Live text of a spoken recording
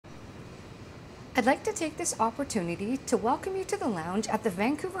I'd like to take this opportunity to welcome you to the lounge at the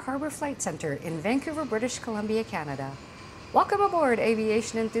Vancouver Harbour Flight Centre in Vancouver, British Columbia, Canada. Welcome aboard,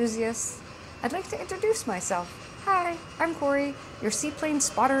 aviation enthusiasts. I'd like to introduce myself. Hi, I'm Corrie, your seaplane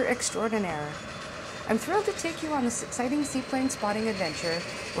spotter extraordinaire. I'm thrilled to take you on this exciting seaplane spotting adventure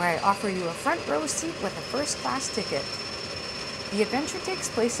where I offer you a front row seat with a first class ticket. The adventure takes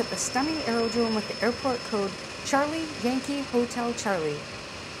place at the stunning aerodrome with the airport code Charlie Yankee Hotel Charlie.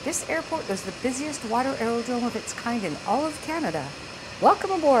 This airport is the busiest water aerodrome of its kind in all of Canada.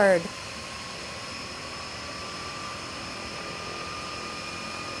 Welcome aboard!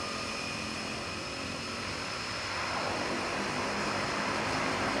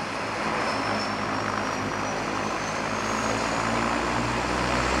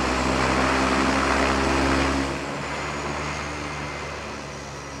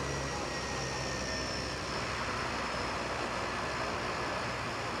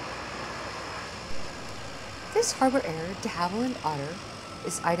 This Harbour Air de Havilland Otter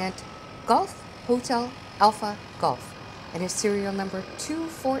is ident Golf Hotel Alpha Golf and is serial number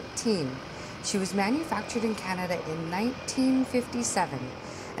 214. She was manufactured in Canada in 1957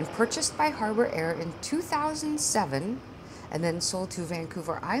 and purchased by Harbour Air in 2007 and then sold to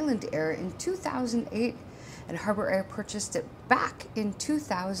Vancouver Island Air in 2008, and Harbour Air purchased it back in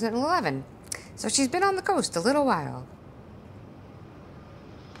 2011. So she's been on the coast a little while.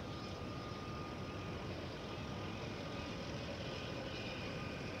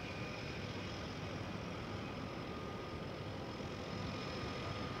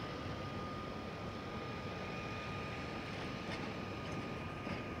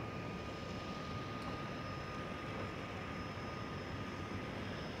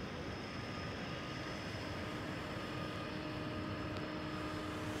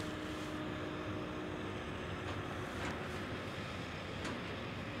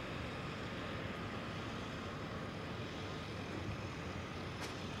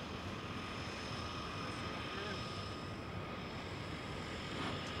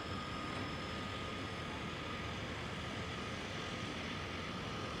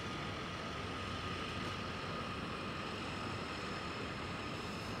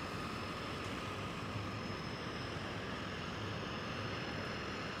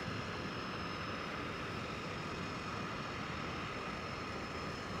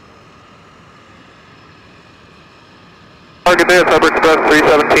 Target there, Harbour Express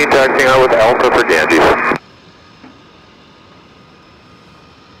 317, taxiing out with Alpha for Ganges.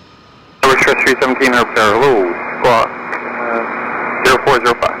 Harbour Express 317, Harbour Tower, hello, squawk,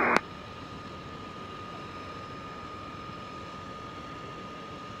 0405.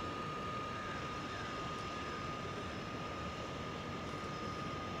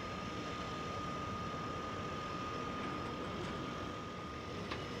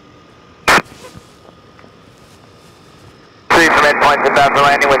 Midpoint to bound for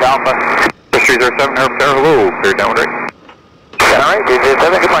landing with Alpha. 307, Harbour Tower, hello, clear downwind right. Alright,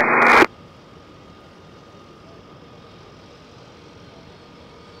 307, good morning.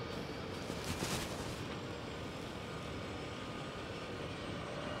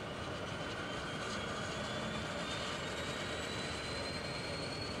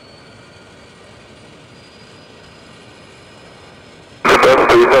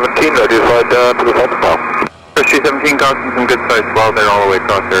 That's 317, ready to slide down to the flight now. 317 causing some good sized swell there all the way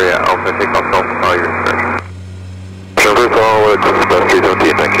across area. Alpha, take off Golf and follow your instructions. Shelter forward, Express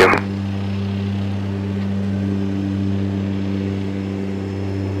 317, thank you.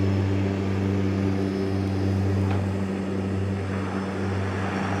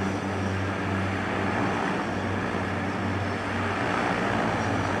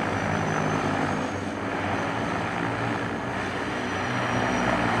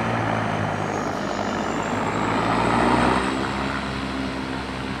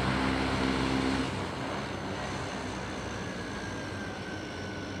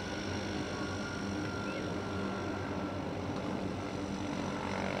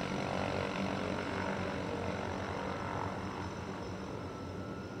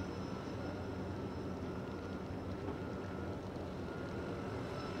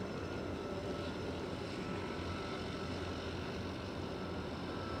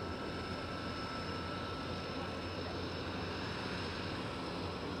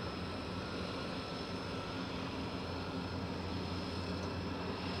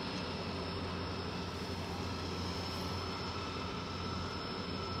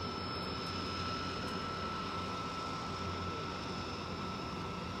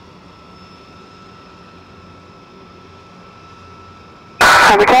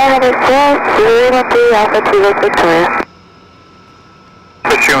 Harbour Tower, Harbour 4, 013 Alpha 2 Victoria.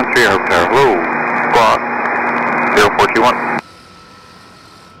 313 Harbour Tower, hello. o'clock. 0421.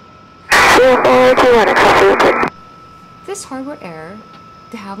 0421, across the This Harbour Air,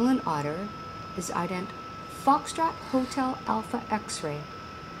 the Havilland Otter, is ident Foxtrot Hotel Alpha X-Ray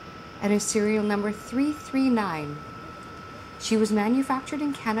and is serial number 339. She was manufactured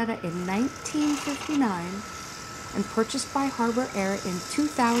in Canada in 1959 and purchased by Harbour Air in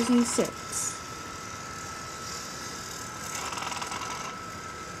 2006.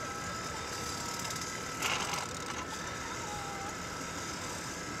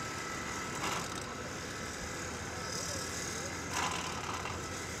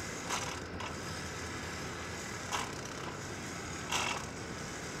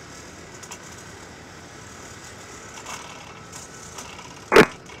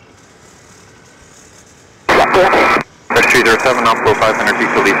 Seven upload 500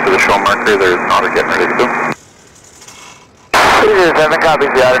 feet to leave for the show marker. There's an otter getting ready to go. 307 copies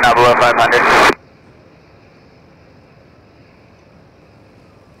the otter now below 500.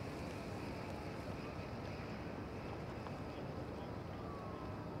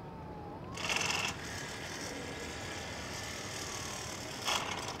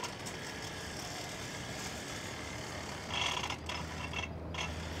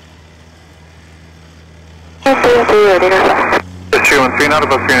 Issue 13 out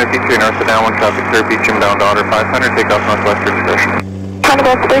above 300 feet, 3 north to downwind traffic clear, beach inbound Otter 500, take off northwest for discretion. Count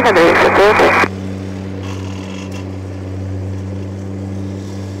about 300, accept.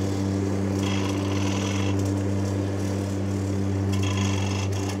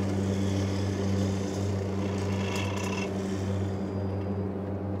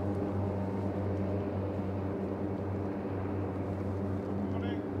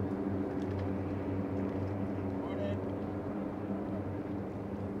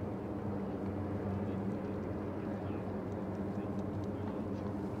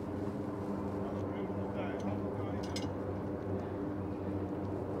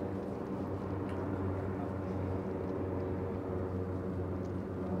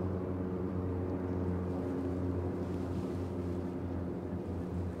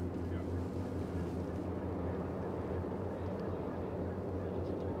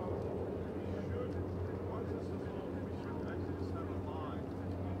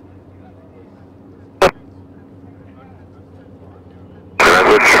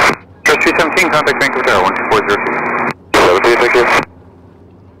 Trustee 17, contact Vancouver Harbour 12402. 17, thank you.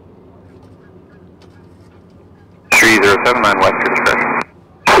 307, line west for discretion.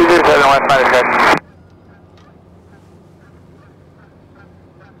 307 west, my discretion.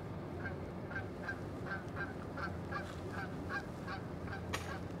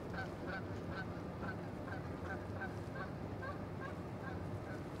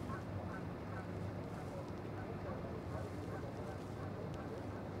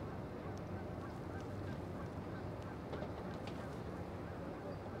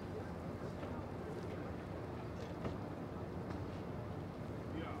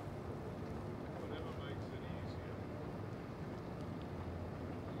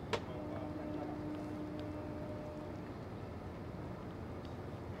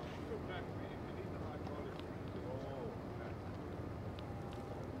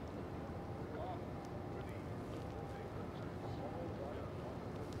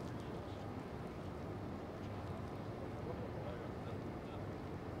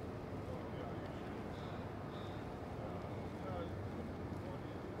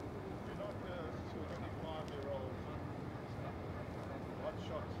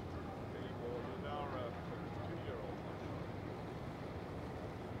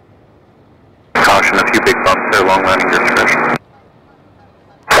 A few big bumps there, long landing your discretion.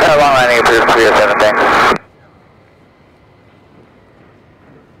 Long landing approved, 307, thanks.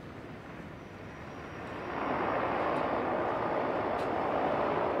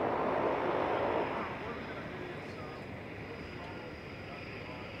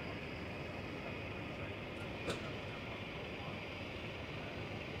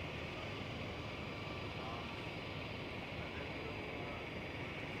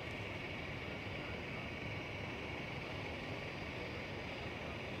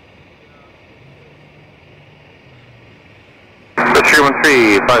 That's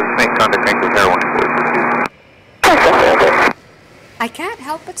 313, 5 Snake, contact Vancouver Harbour 12402. I can't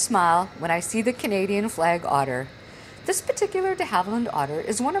help but smile when I see the Canadian flag otter. This particular de Havilland Otter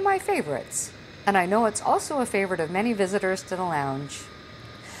is one of my favorites, and I know it's also a favorite of many visitors to the lounge.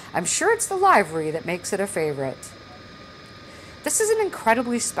 I'm sure it's the livery that makes it a favorite. This is an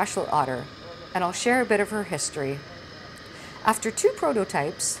incredibly special otter, and I'll share a bit of her history. After 2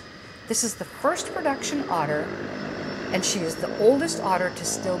 prototypes, this is the first production otter, and she is the oldest otter to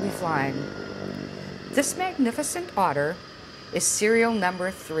still be flying. This magnificent otter is serial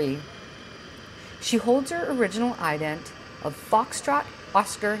number 3. She holds her original ident of Foxtrot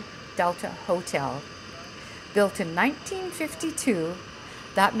Oscar Delta Hotel. Built in 1952,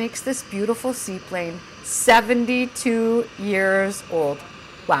 that makes this beautiful seaplane 72 years old.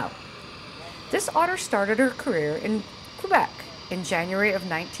 Wow. This otter started her career in Quebec in January of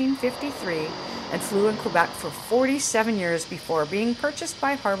 1953 and flew in Quebec for 47 years before being purchased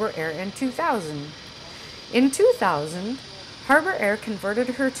by Harbour Air in 2000. In 2000, Harbour Air converted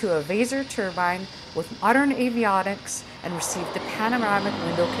her to a Vaser turbine with modern avionics and received the panoramic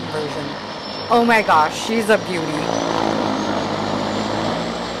window conversion. Oh my gosh, she's a beauty.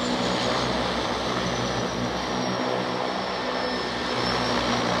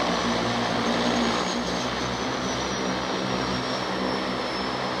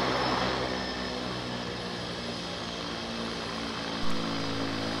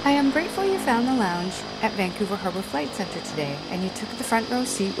 I am grateful you found the lounge at Vancouver Harbour Flight Centre today and you took the front row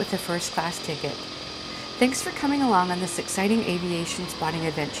seat with a first class ticket. Thanks for coming along on this exciting aviation spotting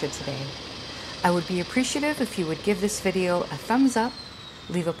adventure today. I would be appreciative if you would give this video a thumbs up,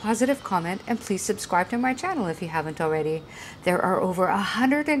 leave a positive comment, and please subscribe to my channel if you haven't already. There are over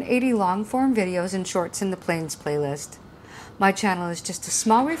 180 long-form videos and shorts in the Planes playlist. My channel is just a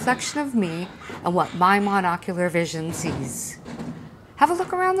small reflection of me and what my monocular vision sees. Have a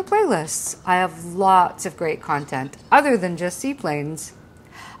look around the playlists. I have lots of great content, other than just seaplanes.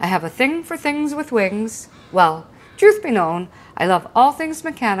 I have a thing for things with wings. Well, truth be known, I love all things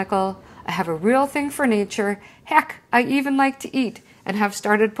mechanical. I have a real thing for nature. Heck, I even like to eat and have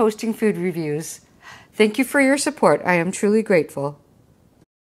started posting food reviews. Thank you for your support. I am truly grateful.